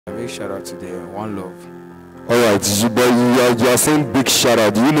Big shout out to them. One love. Alright, you are saying big shout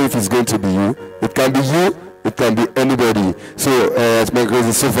out. Do you know if it's going to be you? It can be you, it can be anybody. So, it's my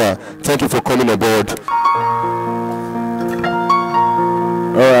crazy sofa. Thank you for coming aboard.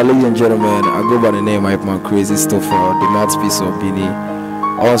 Alright, ladies and gentlemen, I go by the name Hypeman Crazy Stuffer, the mouthpiece of Bini.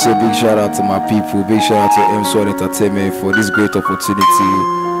 I want to say big shout out to my people, big shout out to M-Sword Entertainment for this great opportunity.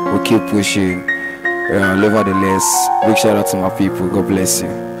 We'll keep pushing. Nevertheless, big shout out to my people. God bless you.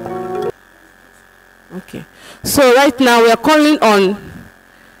 Okay. So right now we are calling on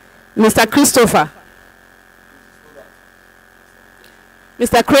Mr. Christopher.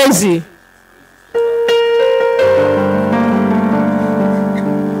 Mr. Crazy.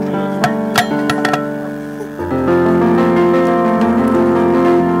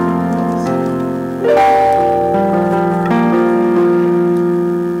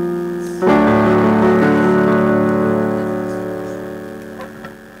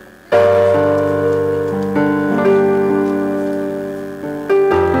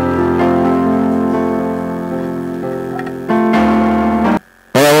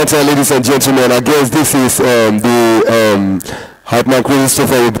 Ladies and gentlemen, I guess this is the Hypeman Crazy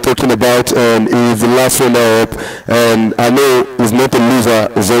Sofa we'll be talking about, and he's the last runner up, and I know he's not a loser,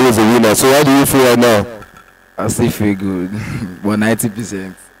 he's always a winner. So how do you feel right now? I still feel good, but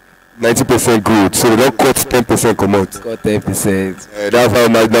 90%. 90% good, so they don't cut 10% come out. Got 10%. That's how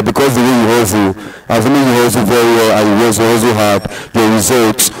much, that because the way you hustle, as long as you hustle very well and you hustle hard, your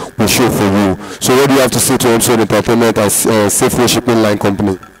results will show for you. So what do you have to say to M-Sword Entertainment as Safeway Shipping Line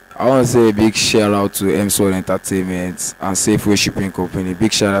Company? I want to say a big shout out to M-Sword Entertainment and Safeway Shipping Company.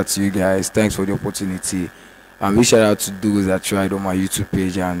 Big shout out to you guys. Thanks for the opportunity. And big shout out to those that tried on my YouTube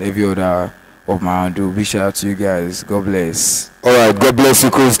page and every other of my handle. Big shout out to you guys. God bless. Alright, God bless you,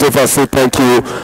 Christopher. Say thank you.